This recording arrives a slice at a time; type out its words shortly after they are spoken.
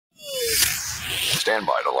Stand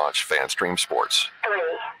by to launch FanStream Sports. 3,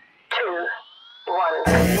 2,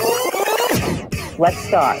 1. Let's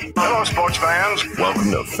start. Hello, sports fans.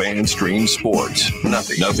 Welcome to FanStream Sports.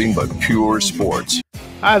 Nothing but pure sports.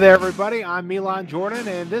 Hi there, everybody. I'm Milan Jordan,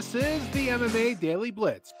 and this is the MMA Daily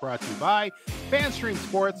Blitz, brought to you by FanStream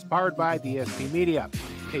Sports, powered by DSP Media.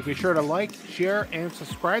 Hey, be sure to like, share, and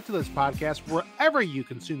subscribe to this podcast wherever you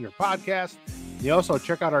consume your podcast. You also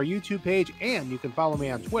check out our YouTube page, and you can follow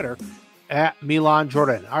me on Twitter at Milan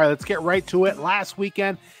Jordan. All right, let's get right to it. Last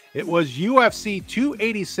weekend, it was UFC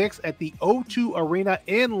 286 at the O2 Arena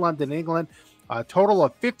in London, England. A total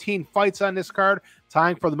of 15 fights on this card,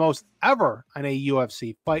 tying for the most ever on a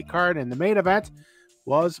UFC fight card. And the main event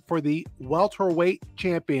was for the welterweight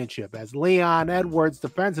championship, as Leon Edwards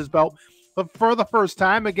defends his belt for the first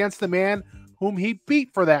time against the man whom he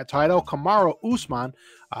beat for that title, Kamaru Usman.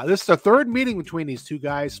 This is the third meeting between these two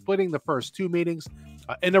guys, splitting the first two meetings.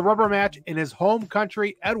 In the rubber match in his home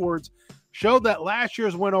country, Edwards showed that last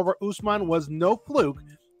year's win over Usman was no fluke,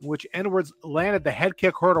 in which Edwards landed the head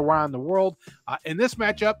kick heard around the world. In this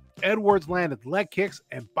matchup, Edwards landed leg kicks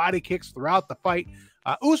and body kicks throughout the fight.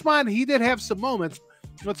 Usman, he did have some moments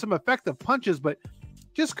with some effective punches, but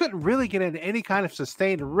just couldn't really get into any kind of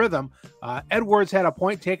sustained rhythm. Edwards had a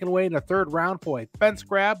point taken away in the third round for a fence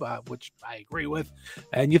grab, which I agree with.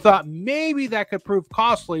 And you thought maybe that could prove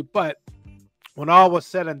costly, but when all was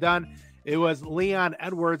said and done, it was Leon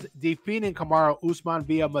Edwards defeating Kamaru Usman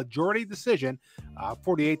via majority decision,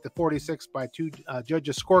 48-46 by two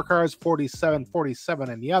judges' scorecards, 47-47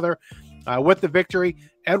 in the other. With the victory,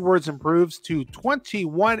 Edwards improves to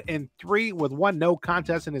 21-3 with one no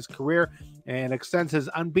contest in his career and extends his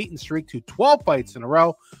unbeaten streak to 12 fights in a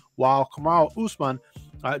row, while Kamaru Usman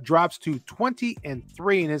drops to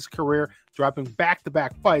 20-3 in his career, dropping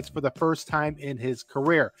back-to-back fights for the first time in his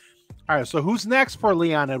career. All right, so who's next for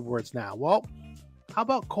Leon Edwards now? Well, how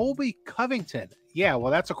about Colby Covington? Yeah, well,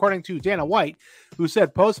 that's according to Dana White, who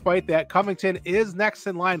said post-fight that Covington is next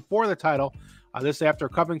in line for the title. This after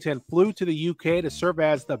Covington flew to the UK to serve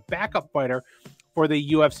as the backup fighter for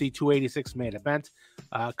the UFC 286 main event.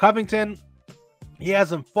 Covington, he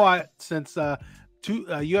hasn't fought since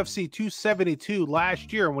UFC 272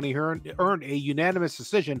 last year when he earned a unanimous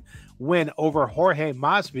decision win over Jorge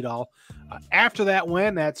Masvidal. After that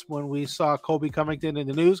win, that's when we saw Colby Covington in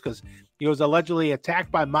the news because he was allegedly attacked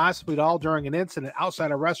by Masvidal during an incident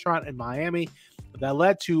outside a restaurant in Miami that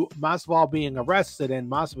led to Masvidal being arrested, and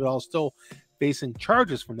Masvidal still facing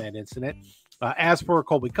charges from that incident. As for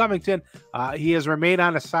Colby Covington, he has remained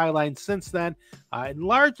on the sideline since then and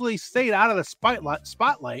largely stayed out of the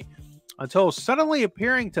spotlight until suddenly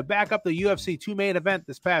appearing to back up the UFC 2 main event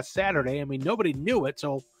this past Saturday. I mean, nobody knew it,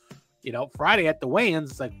 so Friday at the weigh-ins,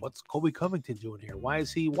 it's like, what's Colby Covington doing here? Why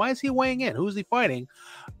is he weighing in? Who's he fighting?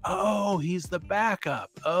 Oh, he's the backup.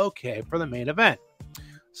 Okay, for the main event.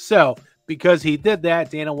 So, because he did that,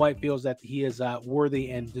 Dana White feels that he is worthy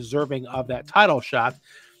and deserving of that title shot.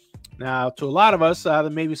 Now, to a lot of us, there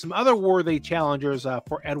may be some other worthy challengers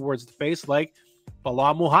for Edwards to face, like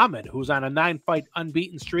Bilal Muhammad, who's on a 9-fight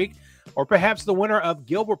unbeaten streak, or perhaps the winner of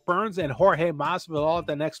Gilbert Burns and Jorge Masvidal at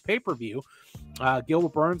the next pay-per-view.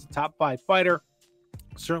 Gilbert Burns, a top 5 fighter,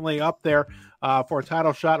 certainly up there for a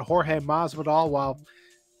title shot. Jorge Masvidal, while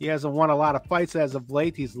he hasn't won a lot of fights as of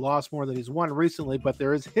late, he's lost more than he's won recently, but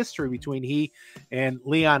there is history between he and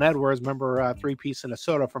Leon Edwards. Remember three-piece in a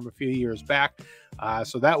soda from a few years back.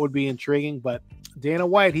 So that would be intriguing. But Dana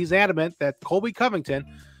White, he's adamant that Colby Covington,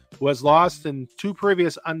 who has lost in 2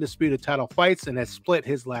 previous undisputed title fights and has split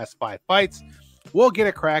his last 5 fights, will get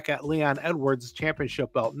a crack at Leon Edwards'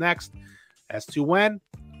 championship belt next. As to when,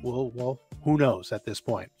 well, who knows at this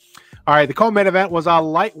point. All right, the co-main event was a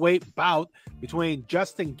lightweight bout between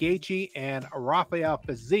Justin Gaethje and Rafael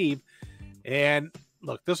Fiziev. And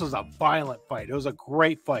look, this was a violent fight. It was a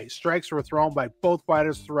great fight. Strikes were thrown by both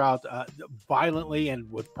fighters throughout violently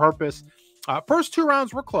and with purpose. First 2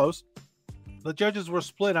 rounds were close. The judges were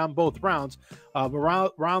split on both rounds.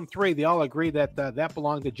 But round 3, they all agreed that that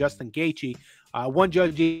belonged to Justin Gaethje. One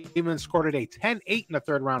judge even scored a 10-8 in the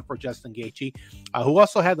third round for Justin Gaethje, who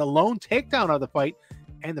also had the lone takedown of the fight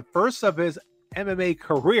and the first of his MMA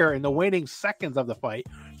career in the waning seconds of the fight.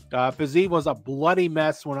 Fiziev was a bloody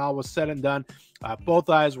mess when all was said and done. Both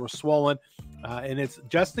eyes were swollen, and it's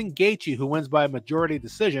Justin Gaethje who wins by a majority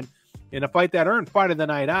decision in a fight that earned Fight of the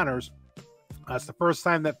Night honors. It's the first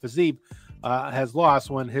time that Fiziev has lost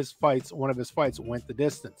when one of his fights went the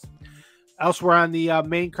distance. Elsewhere on the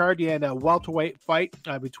main card, you had a welterweight fight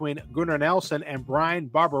between Gunnar Nelson and Brian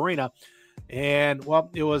Barberena. And, well,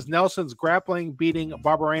 it was Nelson's grappling beating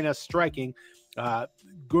Barberena's striking.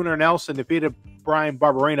 Gunnar Nelson defeated Brian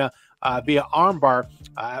Barberena via armbar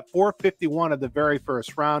at 4:51 of the very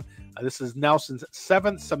first round. This is Nelson's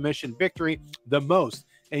 7th submission victory, the most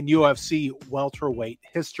in UFC welterweight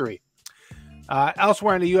history.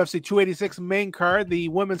 Elsewhere in the UFC 286 main card, the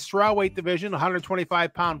women's strawweight division,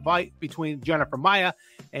 125-pound fight between Jennifer Maia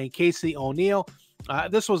and Casey O'Neill.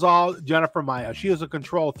 This was all Jennifer Maia. She was in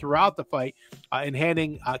control throughout the fight in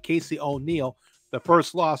handing Casey O'Neill the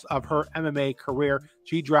first loss of her MMA career.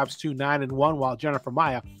 She drops to 9-1, while Jennifer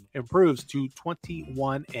Maia improves to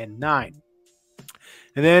 21-9.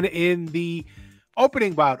 And then in the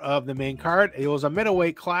opening bout of the main card, it was a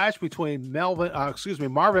middleweight clash between Marvin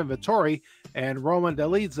Vettori and Roman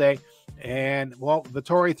Dolidze. And, well,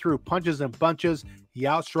 Vettori threw punches and bunches. He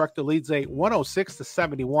outstruck Dolidze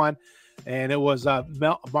 106-71. And it was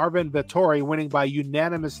Marvin Vettori winning by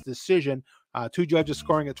unanimous decision. 2 judges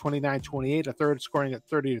scoring at 29-28, a third scoring at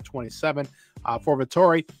 30-27. For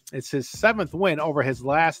Vettori, it's his 7th win over his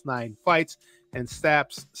last 9 fights and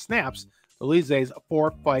snaps Dolidze's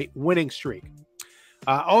 4-fight winning streak.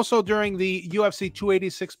 Also, during the UFC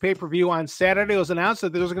 286 pay-per-view on Saturday, it was announced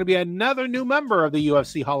that there's going to be another new member of the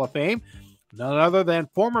UFC Hall of Fame, none other than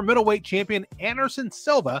former middleweight champion Anderson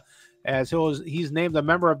Silva, as he's named a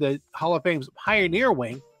member of the Hall of Fame's Pioneer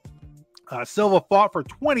Wing. Silva fought for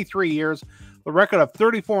 23 years, the record of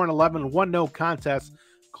 34-11, 1 no contest,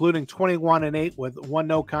 including 21-8 with 1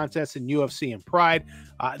 no contest in UFC and Pride,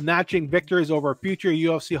 notching victories over future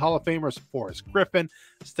UFC Hall of Famers Forrest Griffin,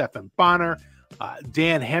 Stephan Bonner,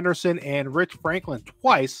 Dan Henderson, and Rich Franklin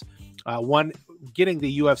twice, one getting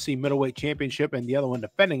the UFC middleweight championship and the other one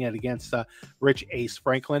defending it against Rich Ace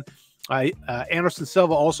Franklin. Anderson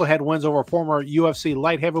Silva also had wins over former UFC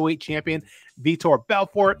light heavyweight champion Vitor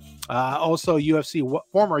Belfort, also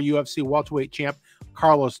former UFC welterweight champ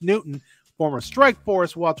Carlos Newton, former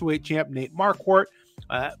Strikeforce welterweight champ Nate Marquardt,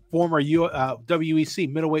 former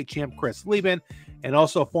WEC middleweight champ Chris Lieben, and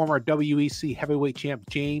also former WEC heavyweight champ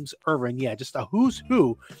James Irvin. Yeah, just a who's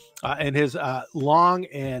who in his long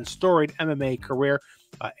and storied MMA career.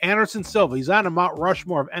 Anderson Silva, he's on a Mount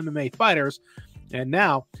Rushmore of MMA fighters, and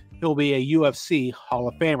now he'll be a UFC Hall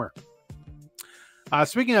of Famer.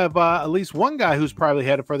 Speaking of at least one guy who's probably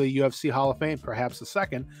headed for the UFC Hall of Fame, perhaps the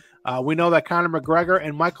second, we know that Conor McGregor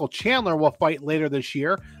and Michael Chandler will fight later this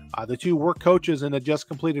year. The two were coaches in the just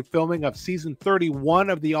completed filming of season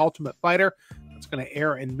 31 of The Ultimate Fighter. It's going to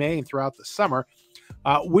air in May and throughout the summer.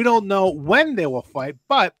 We don't know when they will fight,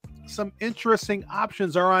 but some interesting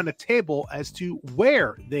options are on the table as to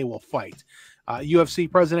where they will fight. UFC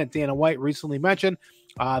President Dana White recently mentioned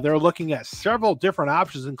they're looking at several different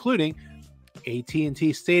options, including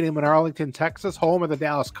AT&T Stadium in Arlington, Texas, home of the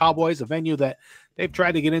Dallas Cowboys, a venue that they've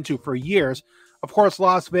tried to get into for years. Of course,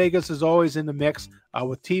 Las Vegas is always in the mix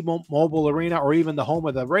with T-Mobile Arena, or even the home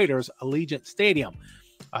of the Raiders, Allegiant Stadium.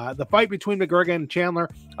 The fight between McGregor and Chandler,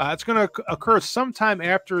 it's going to occur sometime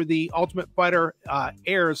after The Ultimate Fighter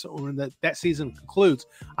airs, when that season concludes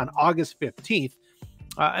on August 15th.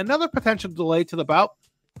 Another potential delay to the bout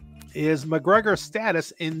is McGregor's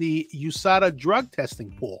status in the USADA drug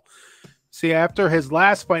testing pool. See, after his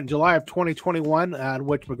last fight in July of 2021, in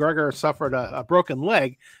which McGregor suffered a broken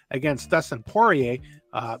leg against Dustin Poirier,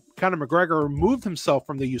 Conor McGregor removed himself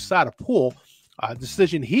from the USADA pool. A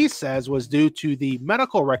decision he says was due to the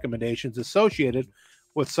medical recommendations associated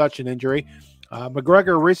with such an injury.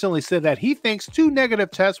 McGregor recently said that he thinks 2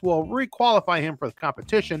 negative tests will re-qualify him for the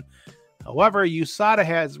competition. However, USADA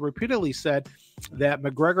has repeatedly said that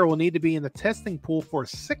McGregor will need to be in the testing pool for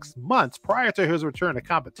 6 months prior to his return to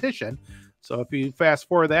competition. So if you fast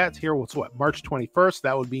forward that, here was what, March 21st,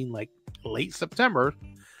 that would be like late September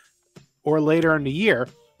or later in the year.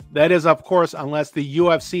 That is, of course, unless the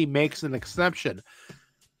UFC makes an exception.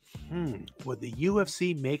 Would the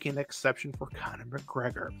UFC make an exception for Conor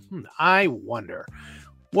McGregor? I wonder.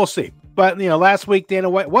 We'll see. But, last week, Dana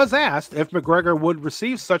White was asked if McGregor would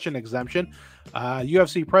receive such an exemption.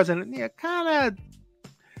 UFC president kind of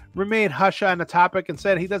remained hush on the topic and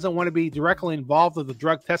said he doesn't want to be directly involved with the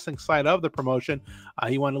drug testing side of the promotion.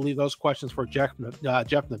 He wanted to leave those questions for Jeff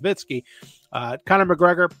Nowitzki. Conor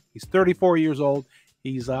McGregor, he's 34 years old.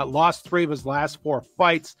 He's lost 3 of his last 4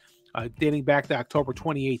 fights, dating back to October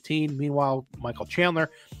 2018. Meanwhile, Michael Chandler,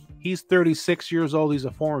 he's 36 years old. He's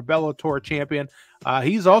a former Bellator champion.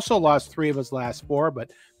 He's also lost 3 of his last 4, but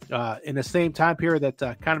in the same time period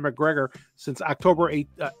that Conor McGregor, since October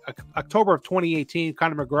of 2018,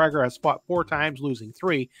 Conor McGregor has fought 4 times, losing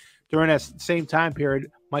 3. During that same time period,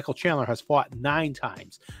 Michael Chandler has fought 9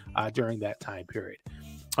 times during that time period.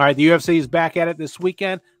 All right, the UFC is back at it this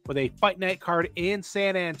weekend with a fight night card in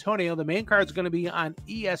San Antonio. The main card is going to be on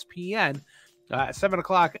ESPN. At 7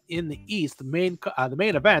 o'clock in the East, the main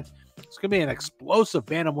event, it's going to be an explosive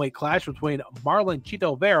bantamweight clash between Marlon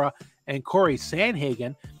Chito Vera and Corey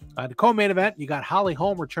Sandhagen. The co-main event, you got Holly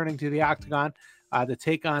Holm returning to the octagon to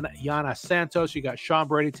take on Yana Santos. You got Sean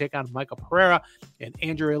Brady take on Michael Pereira, and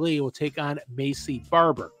Andrea Lee will take on Macy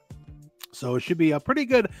Barber. So it should be a pretty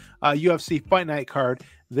good UFC Fight Night card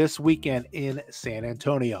this weekend in San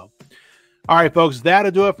Antonio. All right, folks,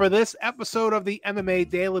 that'll do it for this episode of the MMA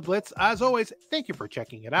Daily Blitz. As always, thank you for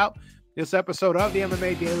checking it out. This episode of the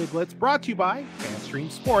MMA Daily Blitz brought to you by FanStream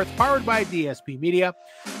Sports, powered by DSP Media.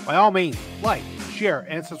 By all means, like, share,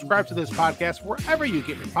 and subscribe to this podcast wherever you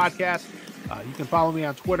get your podcasts. You can follow me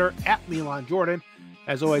on Twitter at Milan Jordan.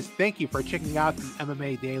 As always, thank you for checking out the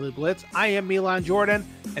MMA Daily Blitz. I am Milan Jordan,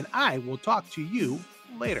 and I will talk to you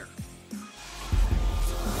later.